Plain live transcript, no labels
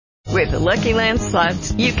With Lucky Land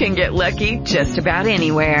Slots, you can get lucky just about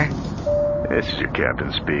anywhere. This is your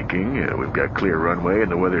captain speaking. We've got clear runway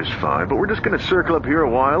and the weather's fine, but we're just going to circle up here a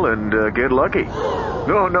while and get lucky.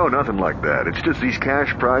 No, nothing like that. It's just these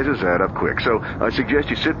cash prizes add up quick. So I suggest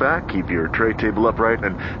you sit back, keep your tray table upright,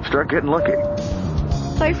 and start getting lucky.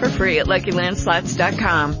 Play for free at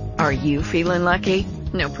LuckyLandSlots.com. Are you feeling lucky?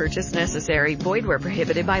 No purchase necessary. Void where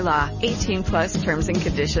prohibited by law. 18 plus terms and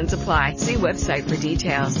conditions apply. See website for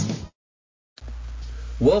details.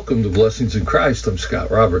 Welcome to Blessings in Christ. I'm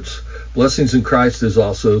Scott Roberts. Blessings in Christ is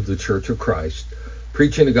also the Church of Christ,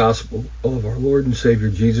 preaching the gospel of our Lord and Savior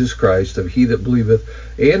Jesus Christ, of he that believeth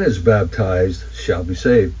and is baptized shall be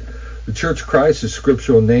saved. The Church of Christ is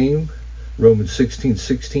scriptural name, Romans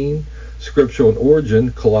 16:16, scriptural in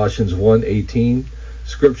origin, Colossians 1:18,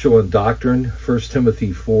 scriptural in doctrine, 1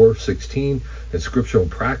 Timothy 4:16, and scriptural in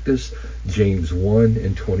practice, James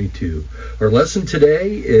 1:22. Our lesson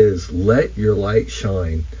today is Let Your Light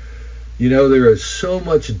Shine. You know, there is so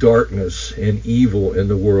much darkness and evil in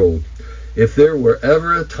the world. If there were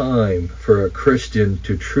ever a time for a Christian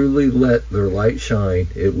to truly let their light shine,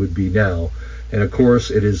 it would be now. And of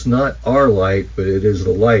course, it is not our light, but it is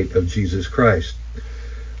the light of Jesus Christ.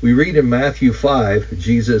 We read in Matthew 5,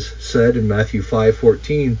 Jesus said in Matthew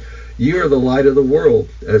 5:14, "Ye are the light of the world.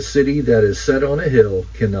 A city that is set on a hill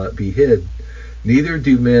cannot be hid. Neither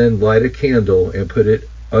do men light a candle and put it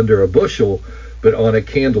under a bushel, but on a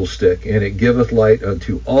candlestick, and it giveth light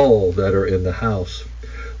unto all that are in the house.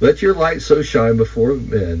 Let your light so shine before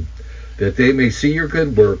men, that they may see your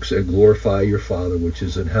good works and glorify your Father which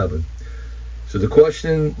is in heaven." So the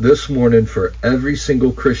question this morning for every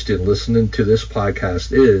single Christian listening to this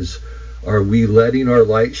podcast is, are we letting our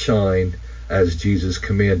light shine as Jesus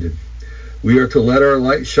commanded? We are to let our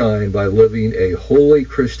light shine by living a holy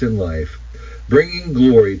Christian life, bringing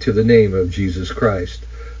glory to the name of Jesus Christ.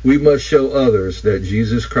 We must show others that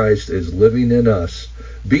Jesus Christ is living in us,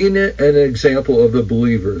 being an example of the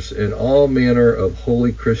believers in all manner of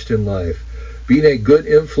holy Christian life, being a good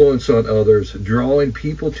influence on others, drawing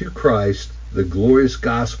people to Christ, the glorious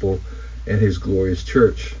gospel, and his glorious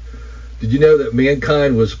church. Did you know that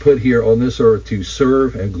mankind was put here on this earth to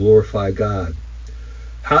serve and glorify God?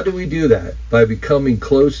 How do we do that? By becoming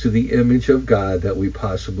close to the image of God that we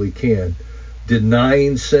possibly can,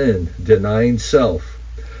 denying sin, denying self.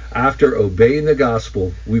 After obeying the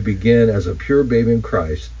gospel, we begin as a pure babe in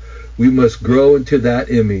Christ. We must grow into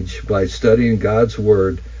that image by studying God's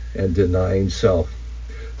word and denying self.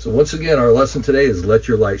 So once again, our lesson today is Let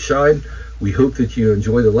Your Light Shine. We hope that you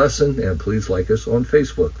enjoy the lesson, and please like us on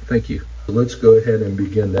Facebook. Thank you. Let's go ahead and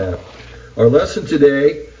begin that. Our lesson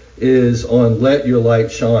today is on Let Your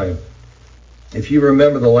Light Shine. If you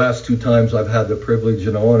remember the last two times I've had the privilege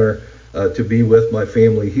and honor to be with my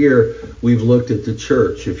family here, we've looked at the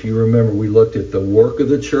church. If you remember, we looked at the work of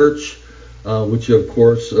the church, which of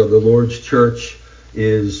course the Lord's church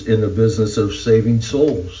is in the business of saving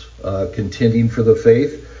souls, contending for the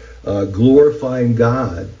faith, glorifying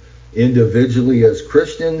God individually as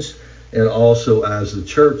Christians and also as the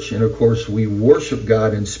church. And of course, we worship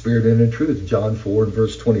God in spirit and in truth. John 4 and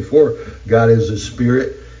verse 24, God is a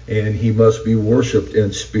spirit and he must be worshiped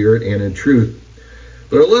in spirit and in truth.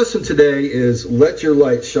 But our lesson today is Let Your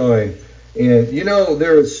Light Shine. And you know,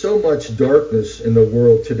 there is so much darkness in the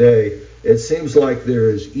world today. It seems like there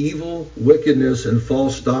is evil, wickedness, and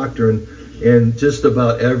false doctrine in just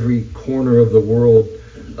about every corner of the world,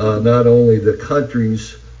 not only the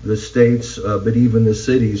countries, the states, but even the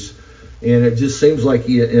cities. And it just seems like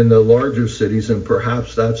in the larger cities, and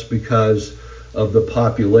perhaps that's because of the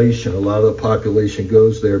population. A lot of the population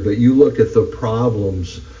goes there. But you look at the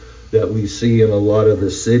problems that we see in a lot of the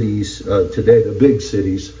cities today, the big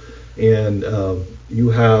cities, and you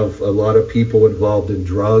have a lot of people involved in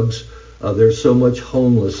drugs. There's so much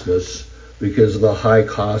homelessness because of the high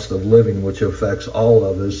cost of living, which affects all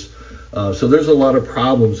of us. So there's a lot of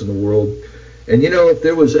problems in the world. And you know, if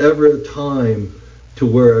there was ever a time to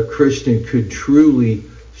where a Christian could truly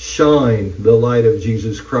shine the light of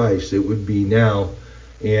Jesus Christ, it would be now.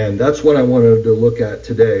 And that's what I wanted to look at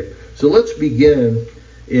today. So let's begin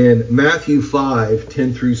in Matthew 5,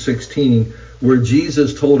 10 through 16, where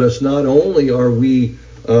Jesus told us not only are we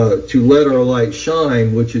to let our light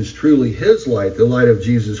shine, which is truly his light, the light of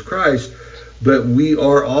Jesus Christ, but we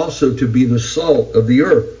are also to be the salt of the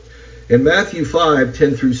earth. In Matthew 5,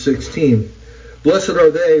 10 through 16, "Blessed are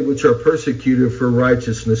they which are persecuted for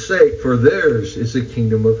righteousness' sake, for theirs is the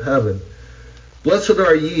kingdom of heaven. Blessed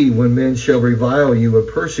are ye when men shall revile you and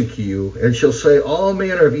persecute you, and shall say all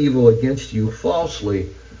manner of evil against you falsely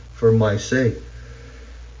for my sake.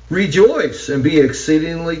 Rejoice and be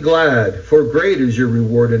exceedingly glad, for great is your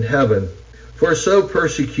reward in heaven. For so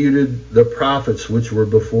persecuted the prophets which were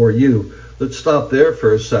before you. Let's stop there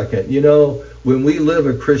for a second. You know, when we live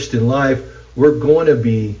a Christian life, we're going to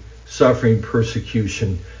be suffering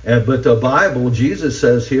persecution. But the Bible, Jesus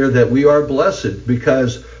says here that we are blessed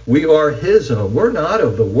because we are his own. We're not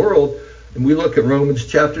of the world. And we look at Romans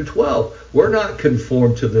chapter 12. We're not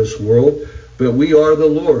conformed to this world, but we are the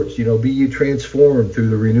Lord's. You know, be ye transformed through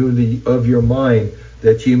the renewing of your mind,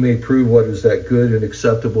 that ye may prove what is that good and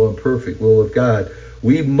acceptable and perfect will of God.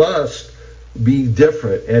 We must be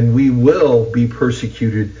different, and we will be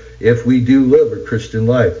persecuted if we do live a Christian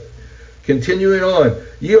life. Continuing on,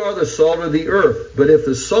 ye are the salt of the earth, but if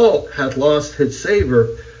the salt hath lost its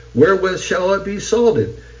savor, wherewith shall it be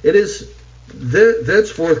salted? It is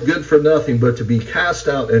thenceforth good for nothing, but to be cast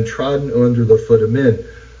out and trodden under the foot of men.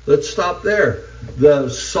 Let's stop there. The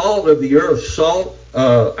salt of the earth, salt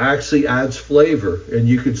actually adds flavor. And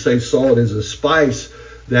you could say salt is a spice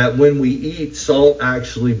that when we eat, salt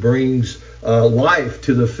actually brings life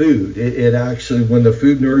to the food. It actually, when the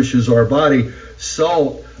food nourishes our body,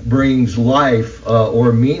 salt brings life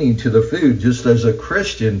or meaning to the food, just as a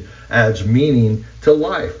Christian adds meaning to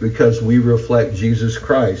life because we reflect Jesus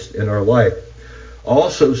Christ in our life.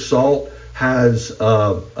 Also, salt has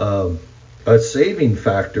a saving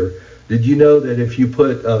factor. Did you know that if you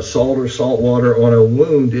put salt or salt water on a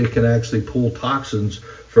wound, it can actually pull toxins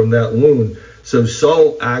from that wound? So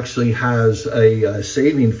salt actually has a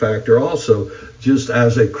saving factor also, just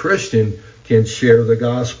as a Christian can share the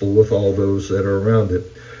gospel with all those that are around it.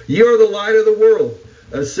 Ye are the light of the world.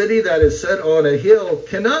 A city that is set on a hill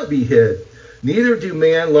cannot be hid. Neither do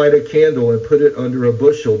man light a candle and put it under a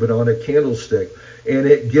bushel, but on a candlestick, and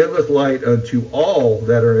it giveth light unto all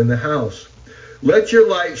that are in the house. Let your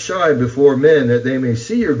light shine before men, that they may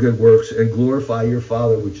see your good works and glorify your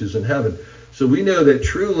Father which is in heaven. So we know that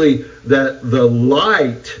truly that the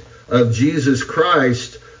light of Jesus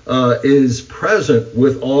Christ is present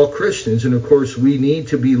with all Christians. And of course, we need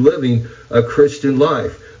to be living a Christian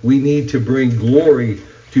life. We need to bring glory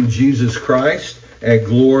to Jesus Christ and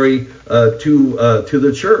glory to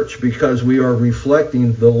the church, because we are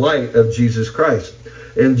reflecting the light of Jesus Christ.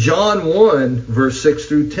 In John 1, verse 6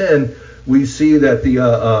 through 10, we see that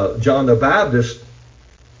the John the Baptist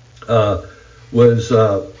was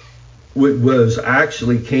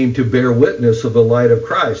actually came to bear witness of the light of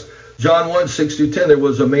Christ. John 1, 6 through 10, there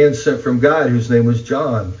was a man sent from God whose name was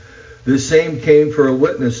John. The same came for a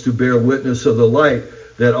witness to bear witness of the light,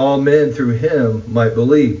 that all men through him might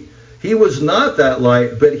believe. He was not that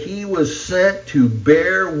light, but he was sent to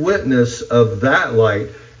bear witness of that light.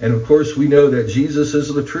 And of course, we know that Jesus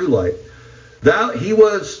is the true light.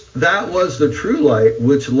 That was the true light,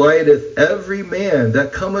 which lighteth every man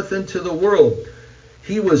that cometh into the world.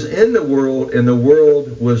 He was in the world, and the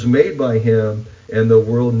world was made by him, and the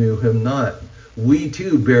world knew him not. We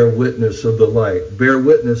too bear witness of the light, bear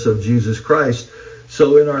witness of Jesus Christ.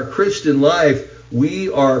 So in our Christian life,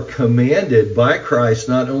 we are commanded by Christ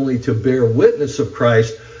not only to bear witness of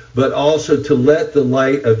Christ, but also to let the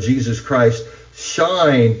light of Jesus Christ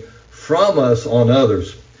shine from us on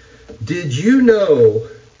others. Did you know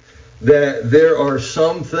that there are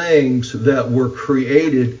some things that were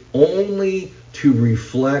created only to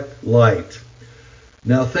reflect light?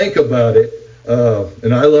 Now think about it.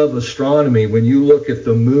 And I love astronomy. When you look at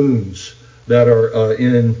the moons that are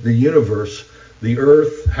in the universe, the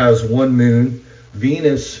Earth has one moon.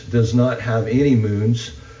 Venus does not have any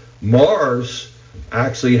moons. Mars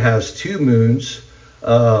actually has 2 moons.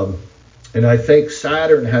 And I think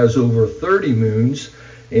Saturn has over 30 moons.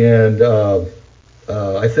 And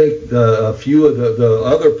I think a few of the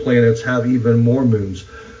other planets have even more moons.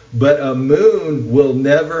 But a moon will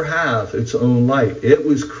never have its own light. It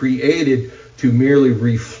was created to merely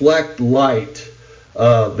reflect light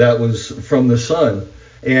that was from the sun.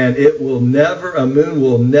 And a moon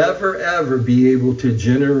will never ever be able to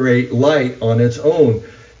generate light on its own.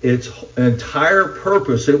 Its entire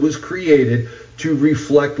purpose, it was created to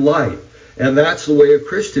reflect light. And that's the way a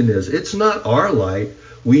Christian is. It's not our light.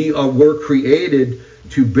 We're created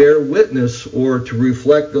to bear witness or to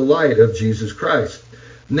reflect the light of Jesus Christ.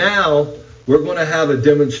 Now, we're going to have a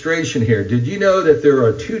demonstration here. Did you know that there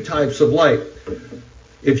are 2 types of light?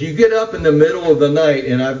 If you get up in the middle of the night,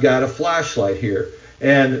 and I've got a flashlight here,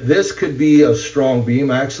 and this could be a strong beam.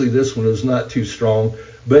 Actually, this one is not too strong,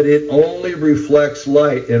 but it only reflects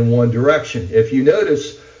light in one direction. If you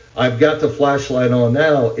notice, I've got the flashlight on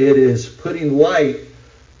now. It is putting light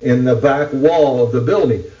in the back wall of the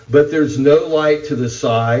building, but there's no light to the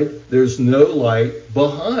side. There's no light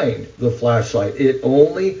behind the flashlight. It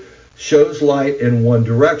only shows light in one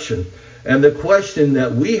direction. And the question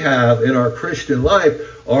that we have in our Christian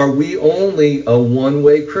life, are we only a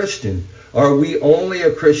one-way Christian? Are we only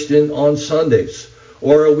a Christian on Sundays?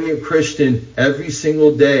 Or are we a Christian every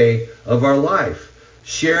single day of our life?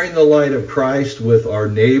 Sharing the light of Christ with our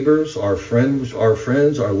neighbors, our friends,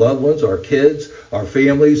 our loved ones, our kids, our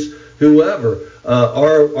families, whoever.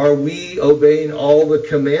 Are we obeying all the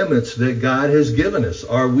commandments that God has given us?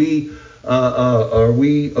 Are we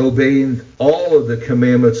obeying all of the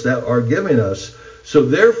commandments that are given us? So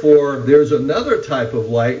therefore, there's another type of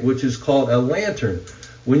light which is called a lantern.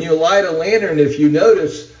 When you light a lantern, if you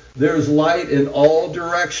notice, there's light in all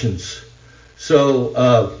directions.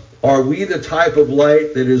 So are we the type of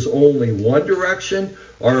light that is only one direction?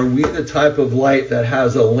 Or are we the type of light that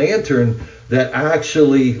has a lantern that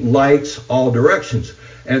actually lights all directions?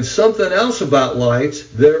 And something else about lights,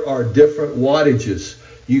 there are different wattages.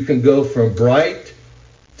 You can go from bright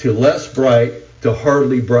to less bright to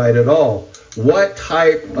hardly bright at all. What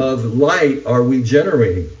type of light are we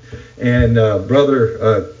generating? And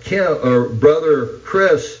Brother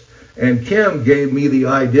Chris and Kim gave me the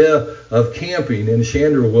idea of camping, and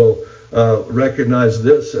Chandra will recognize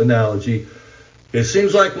this analogy. It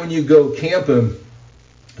seems like when you go camping,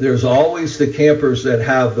 there's always the campers that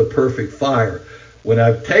have the perfect fire. When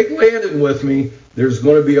I take Landon with me, there's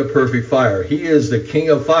going to be a perfect fire. He is the king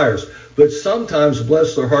of fires. But sometimes,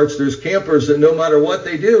 bless their hearts, there's campers that no matter what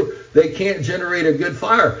they do, they can't generate a good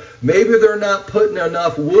fire. Maybe they're not putting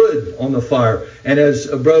enough wood on the fire. And as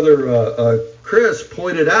Brother Chris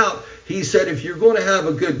pointed out, he said, if you're going to have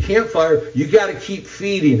a good campfire, you got to keep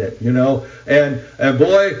feeding it, you know. And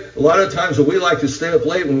boy, a lot of times we like to stay up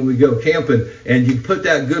late when we go camping, and you put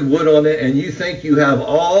that good wood on it, and you think you have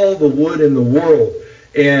all the wood in the world.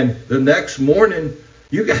 And the next morning,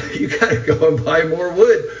 you got to go and buy more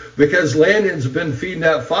wood because Landon's been feeding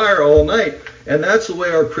that fire all night. And that's the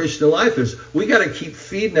way our Christian life is. We got to keep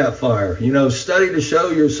feeding that fire. You know, study to show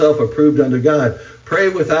yourself approved unto God. Pray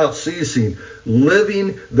without ceasing.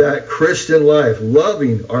 Living that Christian life.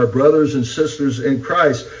 Loving our brothers and sisters in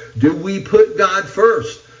Christ. Do we put God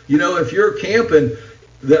first? You know, if you're camping,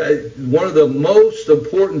 one of the most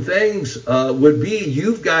important things would be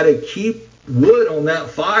you've got to keep wood on that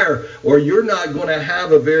fire, or you're not going to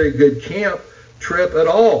have a very good camp trip at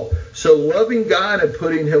all. So loving God and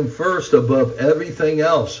putting him first above everything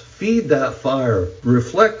else. Feed that fire.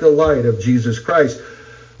 Reflect the light of Jesus Christ.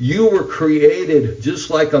 You were created just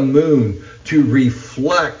like a moon to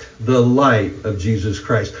reflect the light of Jesus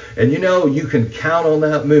Christ. And you know, you can count on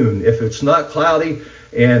that moon. If it's not cloudy,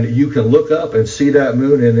 and you can look up and see that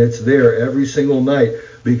moon, and it's there every single night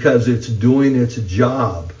because it's doing its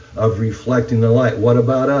job of reflecting the light. What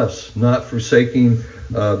about us? Not forsaking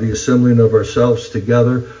the assembling of ourselves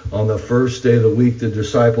together. On the first day of the week, the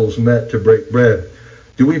disciples met to break bread.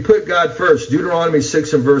 Do we put God first? Deuteronomy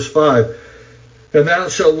 6 and verse 5. And thou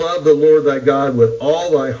shalt love the Lord thy God with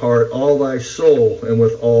all thy heart, all thy soul, and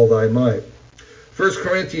with all thy might. 1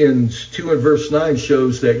 Corinthians 2 and verse 9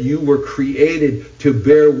 shows that you were created to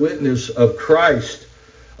bear witness of Christ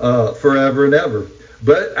forever and ever.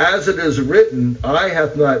 But as it is written, eye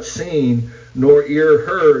hath not seen, nor ear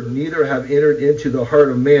heard, neither have entered into the heart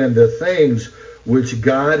of man the things which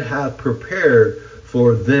God hath prepared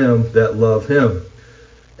for them that love him.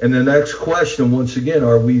 And the next question, once again,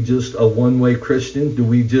 are we just a one-way Christian? Do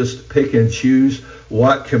we just pick and choose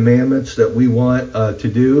what commandments that we want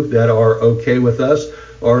to do that are okay with us?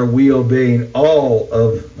 Or are we obeying all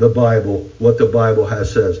of the Bible, what the Bible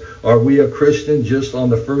says? Are we a Christian just on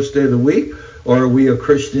the first day of the week? Or are we a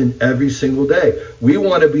Christian every single day? We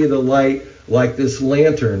want to be the light like this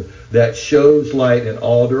lantern that shows light in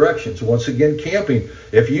all directions. Once again, camping.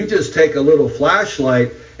 If you just take a little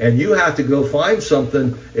flashlight and you have to go find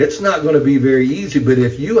something, it's not going to be very easy. But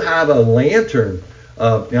if you have a lantern,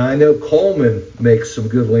 now I know Coleman makes some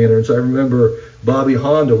good lanterns. I remember Bobby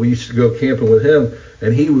Honda, we used to go camping with him,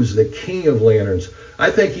 and he was the king of lanterns.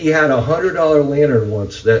 I think he had a $100 lantern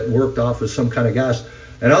once that worked off of some kind of gas.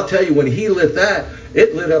 And I'll tell you, when he lit that,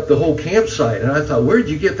 it lit up the whole campsite. And I thought, where'd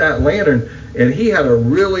you get that lantern? And he had a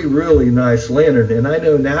really, really nice lantern. And I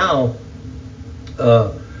know now,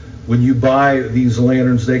 when you buy these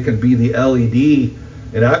lanterns, they can be the LED.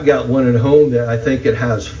 And I've got one at home that I think it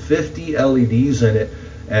has 50 LEDs in it.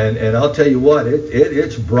 And I'll tell you what,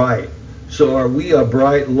 it's bright. So are we a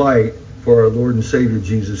bright light for our Lord and Savior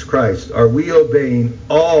Jesus Christ? Are we obeying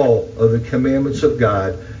all of the commandments of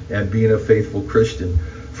God and being a faithful Christian?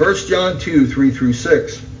 1 John 2, 3 through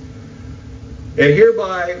 6. And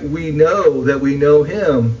hereby we know that we know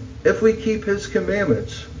him if we keep his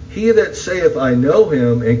commandments. He that saith, I know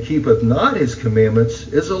him, and keepeth not his commandments,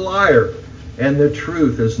 is a liar, and the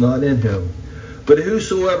truth is not in him. But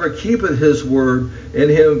whosoever keepeth his word, in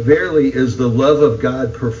him verily is the love of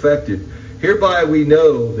God perfected. Hereby we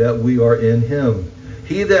know that we are in him.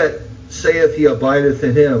 He that saith he abideth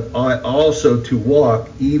in him ought also to walk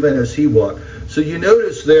even as he walked. So you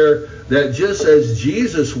notice there that just as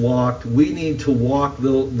Jesus walked, we need to walk the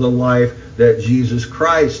life that Jesus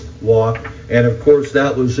Christ walked. And of course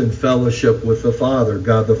that was in fellowship with the Father,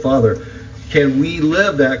 God the Father. Can we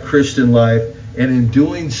live that Christian life? And in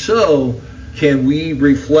doing so, can we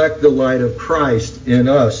reflect the light of Christ in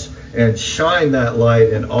us and shine that light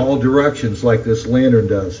in all directions like this lantern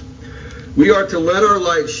does? We are to let our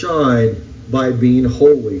light shine by being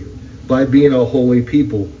holy, by being a holy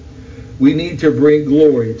people. We need to bring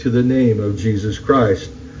glory to the name of Jesus Christ.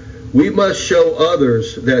 We must show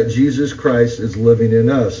others that Jesus Christ is living in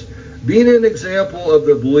us, being an example of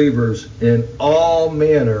the believers in all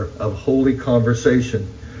manner of holy conversation,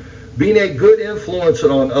 being a good influence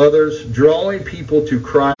on others, drawing people to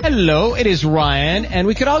Christ. Hello, it is Ryan, and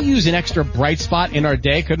we could all use an extra bright spot in our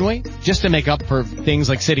day, couldn't we? Just to make up for things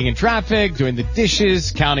like sitting in traffic, doing the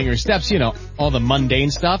dishes, counting your steps, you know, all the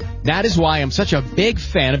mundane stuff. That is why I'm such a big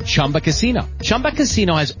fan of Chumba Casino. Chumba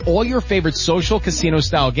Casino has all your favorite social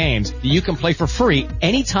casino-style games that you can play for free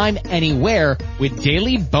anytime, anywhere with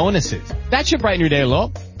daily bonuses. That should brighten your day a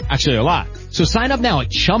little. Actually, a lot. So sign up now at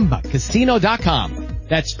ChumbaCasino.com.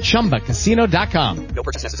 That's ChumbaCasino.com. No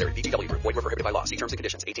purchase necessary. VGW Group. Void where prohibited by law. See terms and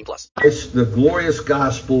conditions. 18+. It's the glorious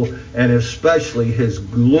gospel, and especially his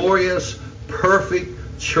glorious,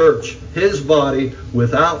 perfect church, his body,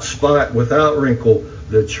 without spot, without wrinkle,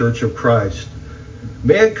 the Church of Christ.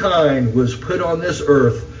 Mankind was put on this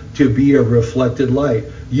earth to be a reflected light.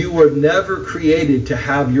 You were never created to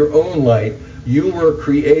have your own light. You were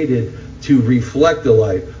created to reflect the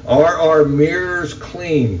light. Are our mirrors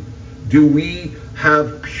clean? Do we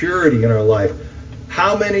have purity in our life?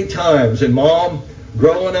 How many times, and Mom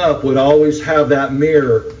growing up would always have that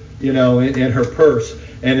mirror, you know, in her purse,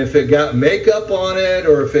 and if it got makeup on it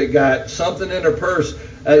or if it got something in her purse,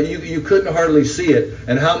 you couldn't hardly see it.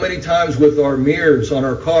 And how many times with our mirrors on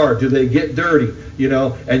our car do they get dirty, you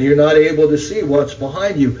know, and you're not able to see what's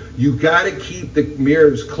behind you? You got to keep the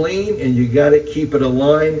mirrors clean, and you got to keep it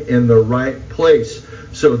aligned in the right place.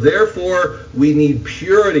 So therefore, we need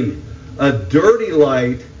purity. A dirty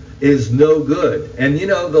light is no good. And you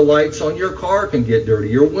know, the lights on your car can get dirty.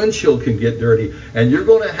 Your windshield can get dirty. And you're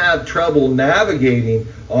going to have trouble navigating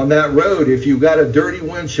on that road if you've got a dirty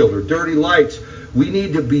windshield or dirty lights. We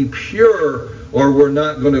need to be pure, or we're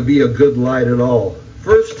not going to be a good light at all.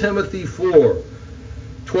 1 Timothy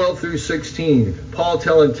 4:12 through 16. Paul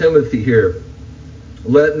telling Timothy here,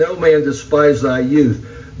 let no man despise thy youth,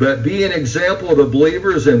 but be an example of the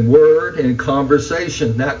believers in word and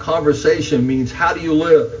conversation. That conversation means, how do you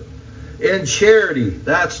live? In charity,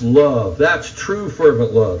 that's love. That's true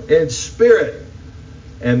fervent love. In spirit,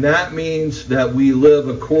 and that means that we live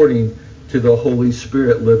according to the Holy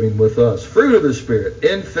Spirit living with us. Fruit of the Spirit,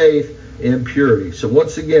 in faith, in purity. So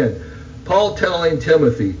once again, Paul telling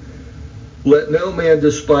Timothy, let no man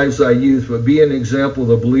despise thy youth, but be an example of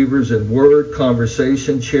the believers in word,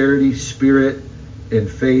 conversation, charity, spirit, in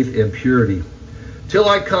faith and purity. Till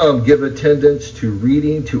I come, give attendance to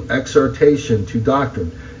reading, to exhortation, to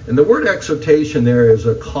doctrine. And the word exhortation there is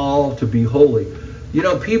a call to be holy. You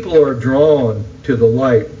know, people are drawn to the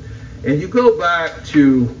light. And you go back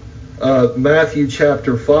to Matthew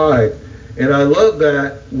chapter 5, and I love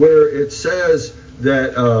that where it says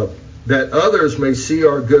that that others may see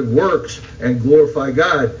our good works and glorify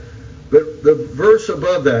God. But the verse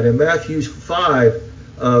above that, in Matthew 5,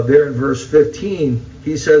 there in verse 15,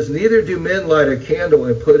 he says, neither do men light a candle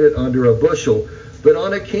and put it under a bushel, but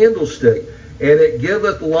on a candlestick, and it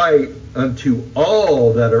giveth light unto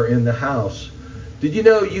all that are in the house. Did you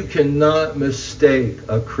know you cannot mistake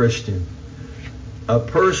a Christian? A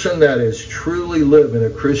person that is truly living a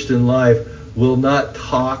Christian life will not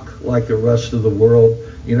talk like the rest of the world,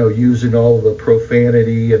 you know, using all of the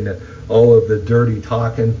profanity and all of the dirty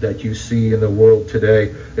talking that you see in the world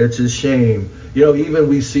today. It's a shame. You know, even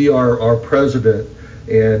we see our president,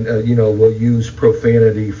 and you know, will use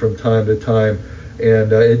profanity from time to time,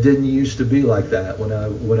 and it didn't used to be like that when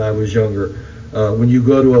I was younger. When you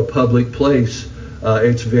go to a public place,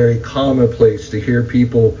 it's very commonplace to hear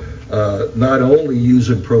people not only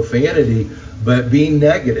using profanity, but being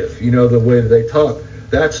negative, you know, the way that they talk.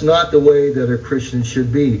 That's not the way that a Christian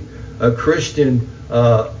should be. A Christian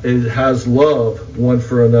has love one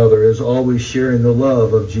for another, is always sharing the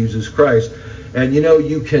love of Jesus Christ. And you know,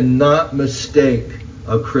 you cannot mistake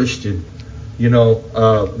a Christian.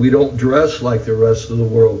 We don't dress like the rest of the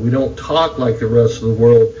world. We don't talk like the rest of the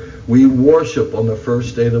world. We worship on the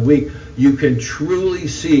first day of the week. You can truly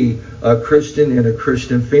see a Christian in a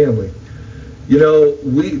Christian family.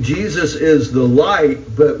 Jesus is the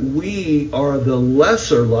light, but we are the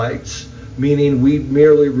lesser lights, meaning we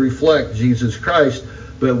merely reflect Jesus Christ,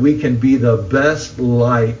 but we can be the best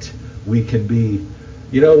light we can be.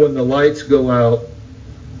 When the lights go out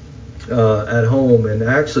at home, and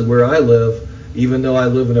actually where I live, even though I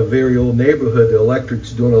live in a very old neighborhood, the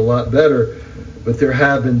electric's doing a lot better, but there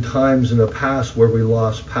have been times in the past where we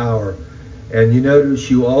lost power. And you notice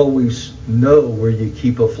you always know where you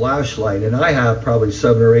keep a flashlight. And I have probably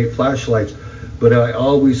 7 or 8 flashlights, but I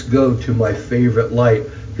always go to my favorite light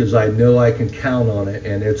because I know I can count on it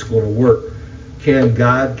and it's going to work. Can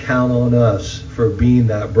God count on us for being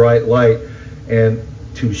that bright light and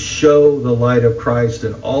to show the light of Christ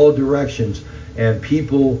in all directions? And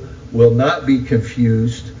people will not be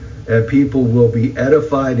confused, and people will be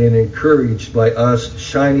edified and encouraged by us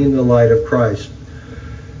shining the light of Christ.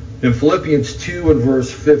 In Philippians 2 and verse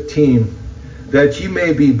 15, that ye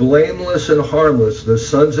may be blameless and harmless, the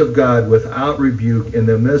sons of God, without rebuke, in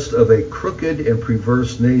the midst of a crooked and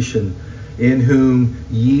perverse nation, in whom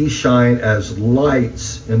ye shine as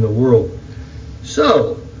lights in the world.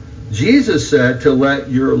 So, Jesus said to let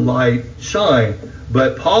your light shine.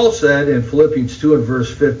 But Paul said in Philippians 2 and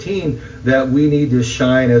verse 15 that we need to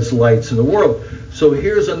shine as lights in the world. So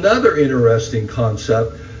here's another interesting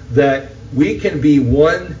concept, that we can be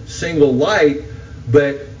one single light,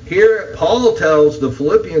 but here Paul tells the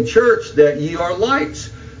Philippian church that ye are lights.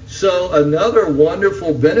 So another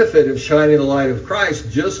wonderful benefit of shining the light of Christ,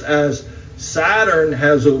 just as Saturn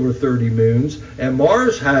has over 30 moons and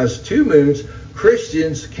Mars has 2 moons,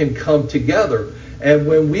 Christians can come together. And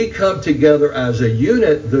when we come together as a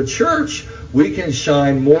unit, the church, we can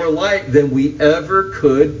shine more light than we ever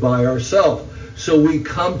could by ourselves. So we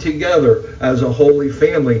come together as a holy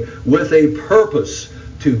family with a purpose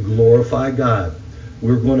to glorify God.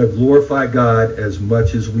 We're going to glorify God as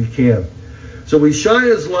much as we can. So we shine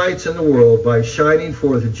as lights in the world by shining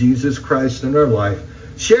forth Jesus Christ in our life,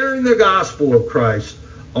 sharing the gospel of Christ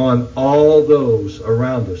on all those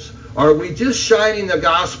around us. Are we just shining the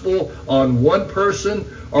gospel on one person,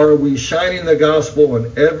 or are we shining the gospel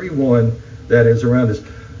on everyone that is around us?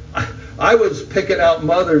 I was picking out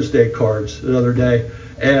Mother's Day cards the other day,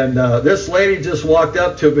 and this lady just walked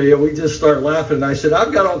up to me, and we just started laughing. And I said,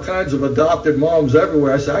 I've got all kinds of adopted moms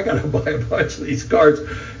everywhere. I said, I got to buy a bunch of these cards.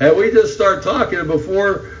 And we just started talking, and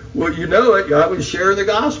before you know it, I was sharing the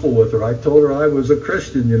gospel with her. I told her I was a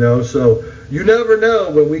Christian, so you never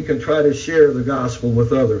know when we can try to share the gospel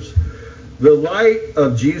with others. The light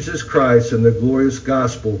of Jesus Christ and the glorious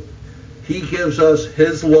gospel, he gives us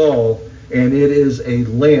his law, and it is a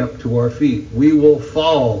lamp to our feet. We will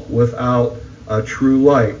fall without a true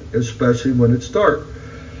light, especially when it's dark.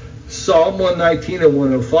 Psalm 119 and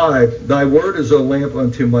 105, thy word is a lamp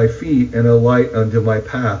unto my feet and a light unto my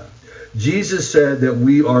path. Jesus said that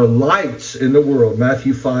we are lights in the world,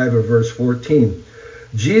 Matthew 5 and verse 14.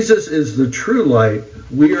 Jesus is the true light.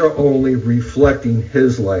 We are only reflecting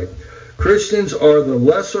his light. Christians are the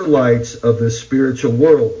lesser lights of the spiritual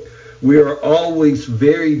world. We are always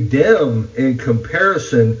very dim in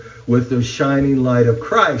comparison with the shining light of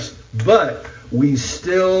Christ, but we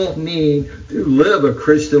still need to live a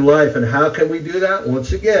Christian life. And how can we do that?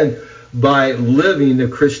 Once again, by living the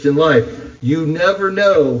Christian life. You never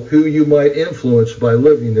know who you might influence by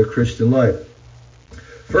living the Christian life.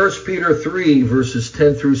 1 Peter 3 verses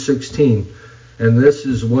 10 through 16. And this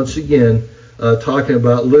is once again talking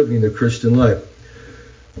about living the Christian life.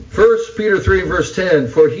 1 Peter 3 verse 10,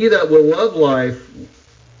 for he that will love life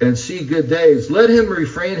and see good days, let him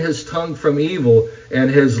refrain his tongue from evil and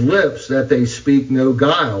his lips that they speak no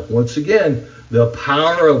guile. Once again, the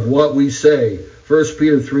power of what we say. 1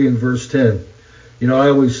 Peter 3 and verse 10. I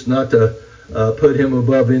always, not to put him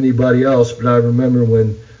above anybody else, but I remember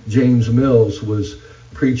when James Mills was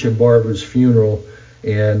preaching Barbara's funeral,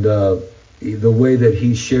 and the way that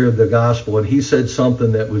he shared the gospel, and he said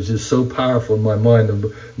something that was just so powerful in my mind.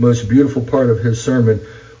 The most beautiful part of his sermon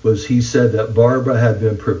was he said that Barbara had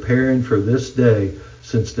been preparing for this day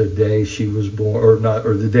since the day she was born,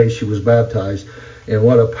 or the day she was baptized. And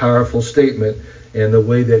what a powerful statement. And the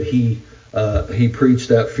way that he preached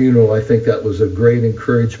that funeral, I think that was a great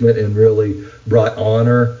encouragement and really brought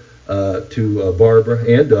honor to Barbara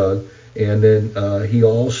and Doug. And then he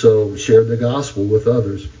also shared the gospel with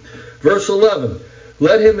others. Verse 11,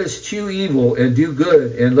 let him eschew evil and do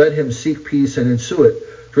good, and let him seek peace and ensue it.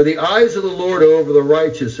 For the eyes of the Lord are over the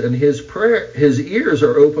righteous, and his ears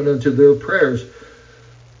are open unto their prayers.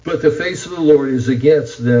 But the face of the Lord is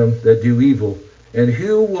against them that do evil. And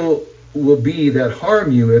who will be that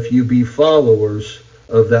harm you if you be followers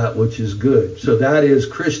of that which is good? So that is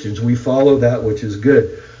Christians. We follow that which is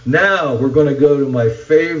good. Now we're going to go to my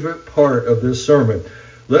favorite part of this sermon.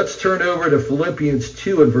 Let's turn over to Philippians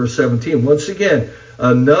 2 and verse 17. Once again,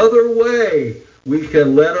 another way we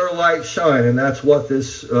can let our light shine, and that's what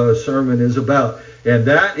this sermon is about. And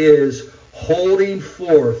that is holding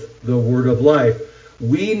forth the word of life.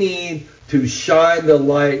 We need to shine the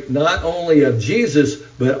light not only of Jesus,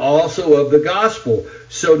 but also of the gospel.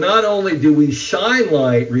 So not only do we shine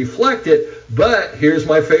light, reflect it, but here's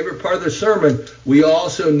my favorite part of the sermon, we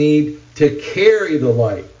also need to carry the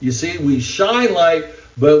light. You see, we shine light,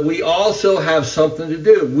 but we also have something to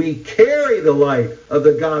do. We carry the light of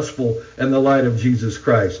the gospel and the light of Jesus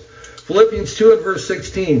Christ. Philippians 2 and verse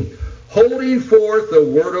 16, holding forth the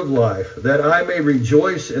word of life, that I may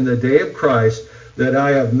rejoice in the day of Christ, that I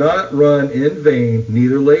have not run in vain,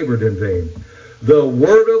 neither labored in vain. The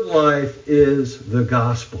word of life is the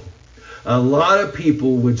gospel. A lot of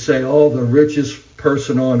people would say, oh, the richest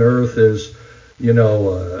person on earth is,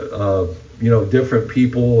 different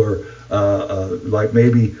people, or like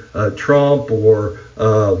maybe Trump, or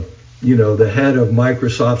the head of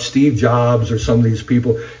Microsoft, Steve Jobs, or some of these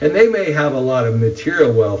people. And they may have a lot of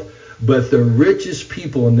material wealth, but the richest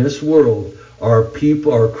people in this world are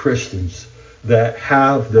Christians that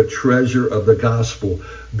have the treasure of the gospel,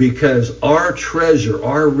 because our treasure,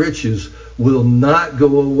 our riches, will not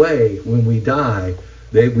go away when we die.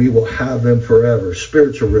 We will have them forever.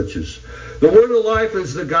 Spiritual riches. The word of life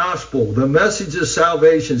is the gospel, the message of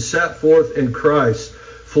salvation set forth in Christ.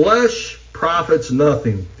 Flesh profits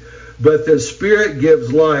nothing, but the Spirit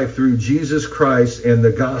gives life through Jesus Christ and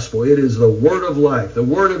the gospel. It is the word of life, the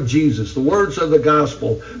word of Jesus, the words of the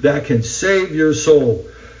gospel that can save your soul.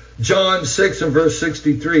 John 6 and verse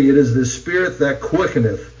 63, it is the Spirit that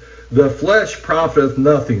quickeneth. The flesh profiteth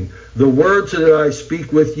nothing. The words that I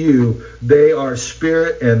speak with you, they are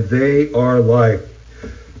spirit and they are life.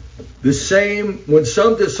 The same, when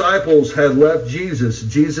some disciples had left Jesus,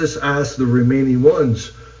 Jesus asked the remaining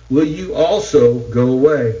ones, will you also go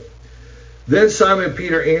away? Then Simon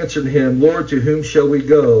Peter answered him, Lord, to whom shall we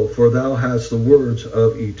go? For thou hast the words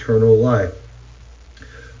of eternal life.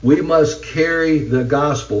 We must carry the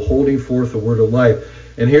gospel, holding forth the word of life.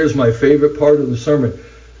 And here's my favorite part of the sermon.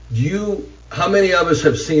 How many of us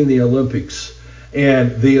have seen the Olympics?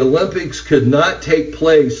 And the Olympics could not take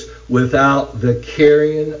place without the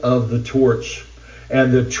carrying of the torch.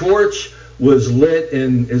 And the torch was lit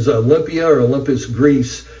in Olympia or Olympus,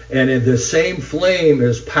 Greece. And in the same flame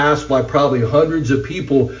is passed by probably hundreds of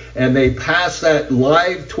people. And they pass that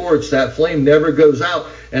live torch. That flame never goes out.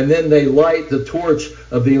 And then they light the torch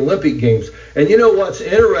of the Olympic Games. And you know what's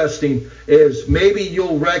interesting is maybe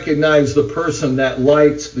you'll recognize the person that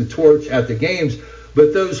lights the torch at the games,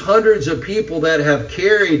 but those hundreds of people that have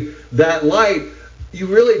carried that light, you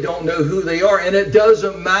really don't know who they are. And it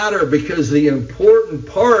doesn't matter, because the important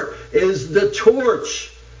part is the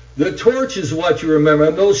torch. The torch is what you remember.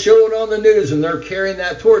 And they'll show it on the news and they're carrying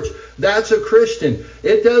that torch. That's a Christian.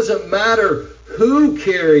 It doesn't matter who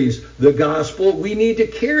carries the gospel. We need to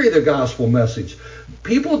carry the gospel message.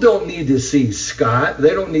 People don't need to see Scott.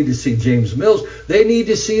 They don't need to see James Mills. They need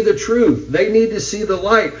to see the truth. They need to see the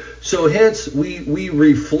light. So hence we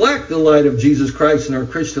reflect the light of Jesus Christ in our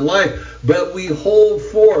Christian life, but we hold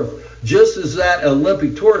forth just as that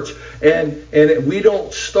Olympic torch. And we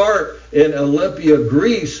don't start in Olympia,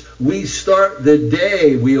 Greece. We start the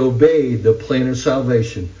day we obeyed the plan of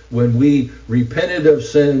salvation, when we repented of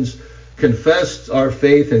sins, confessed our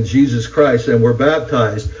faith in Jesus Christ, and were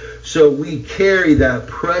baptized. So we carry that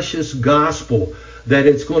precious gospel, that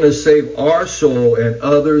it's going to save our soul and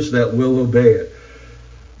others that will obey it.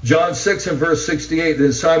 John 6 and verse 68,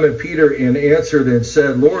 then Simon Peter answered and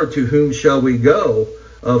said, Lord, to whom shall we go?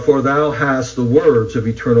 For thou hast the words of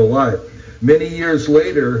eternal life. Many years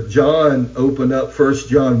later, John opened up 1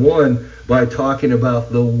 John 1 by talking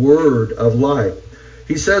about the word of life.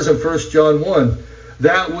 He says in 1 John 1,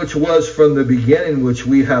 that which was from the beginning, which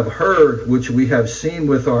we have heard, which we have seen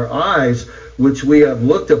with our eyes, which we have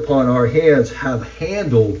looked upon our hands, have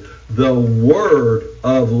handled the word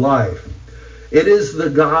of life. It is the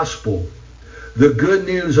gospel, the good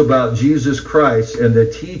news about Jesus Christ, and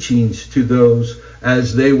the teachings to those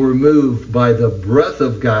as they were moved by the breath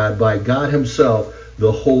of God, by God himself,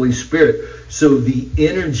 the Holy Spirit. So the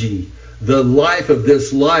energy, the life of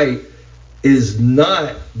this light is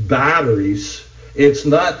not batteries. It's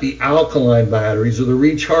not the alkaline batteries or the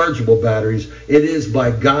rechargeable batteries. It is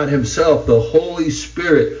by God himself. The Holy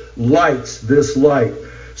Spirit lights this light.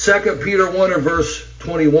 2 Peter 1 and verse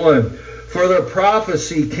 21. For the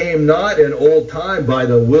prophecy came not in old time by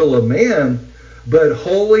the will of man, but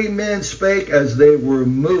holy men spake as they were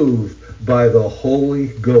moved by the Holy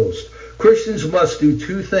Ghost. Christians must do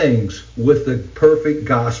two things with the perfect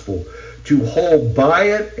gospel: to hold by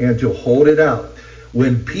it and to hold it out.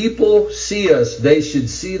 When people see us, they should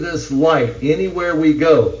see this light anywhere we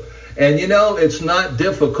go. And it's not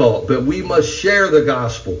difficult, but we must share the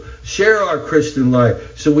gospel, share our Christian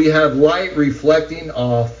life, so we have light reflecting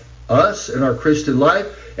off us and our Christian life,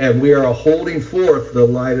 and we are holding forth the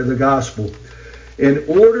light of the gospel. In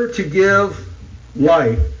order to give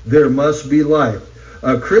light, there must be life.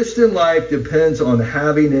 A Christian life depends on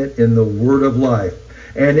having it in the word of life,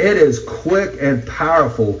 and it is quick and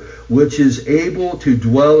powerful, which is able to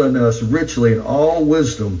dwell in us richly in all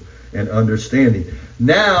wisdom and understanding.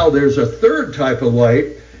 Now there's a third type of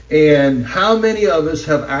light, and how many of us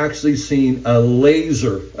have actually seen a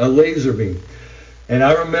laser beam? And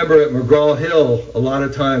I remember at McGraw-Hill, a lot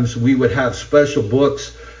of times we would have special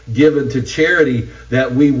books given to charity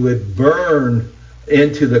that we would burn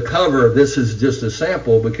into the cover. This is just a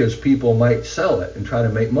sample because people might sell it and try to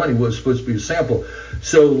make money. Well, it's supposed to be a sample.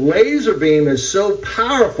 So laser beam is so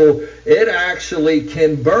powerful, it actually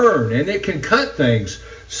can burn and it can cut things.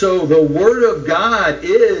 So the Word of God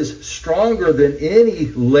is stronger than any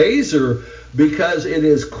laser because it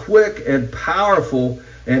is quick and powerful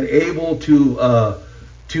and able to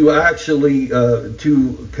actually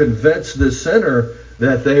to convince the sinner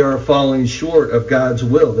that they are falling short of God's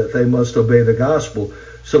will, that they must obey the gospel.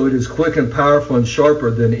 So it is quick and powerful and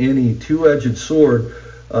sharper than any two-edged sword,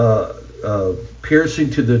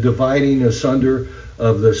 piercing to the dividing asunder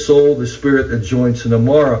of the soul, the spirit, the joints, and the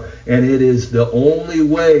marrow. And it is the only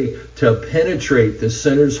way to penetrate the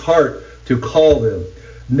sinner's heart, to call them.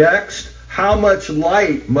 Next, how much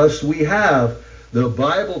light must we have? The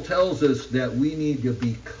Bible tells us that we need to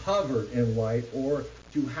be covered in light, or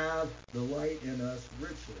to have the light in us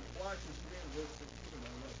richly.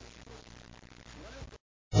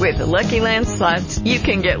 With the Lucky Land Slots, you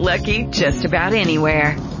can get lucky just about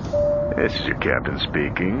anywhere. This is your captain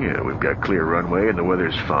speaking. We've got clear runway and the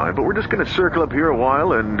weather's fine, but we're just going to circle up here a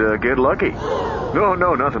while and get lucky.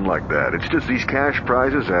 No, nothing like that. It's just these cash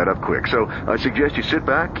prizes add up quick. So I suggest you sit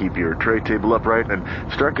back, keep your tray table upright, and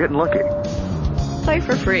start getting lucky. Play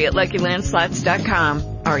for free at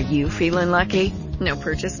LuckyLandSlots.com. Are you feeling lucky? No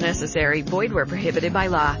purchase necessary. Void where prohibited by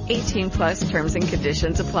law. 18+ terms and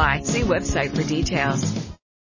conditions apply. See website for details.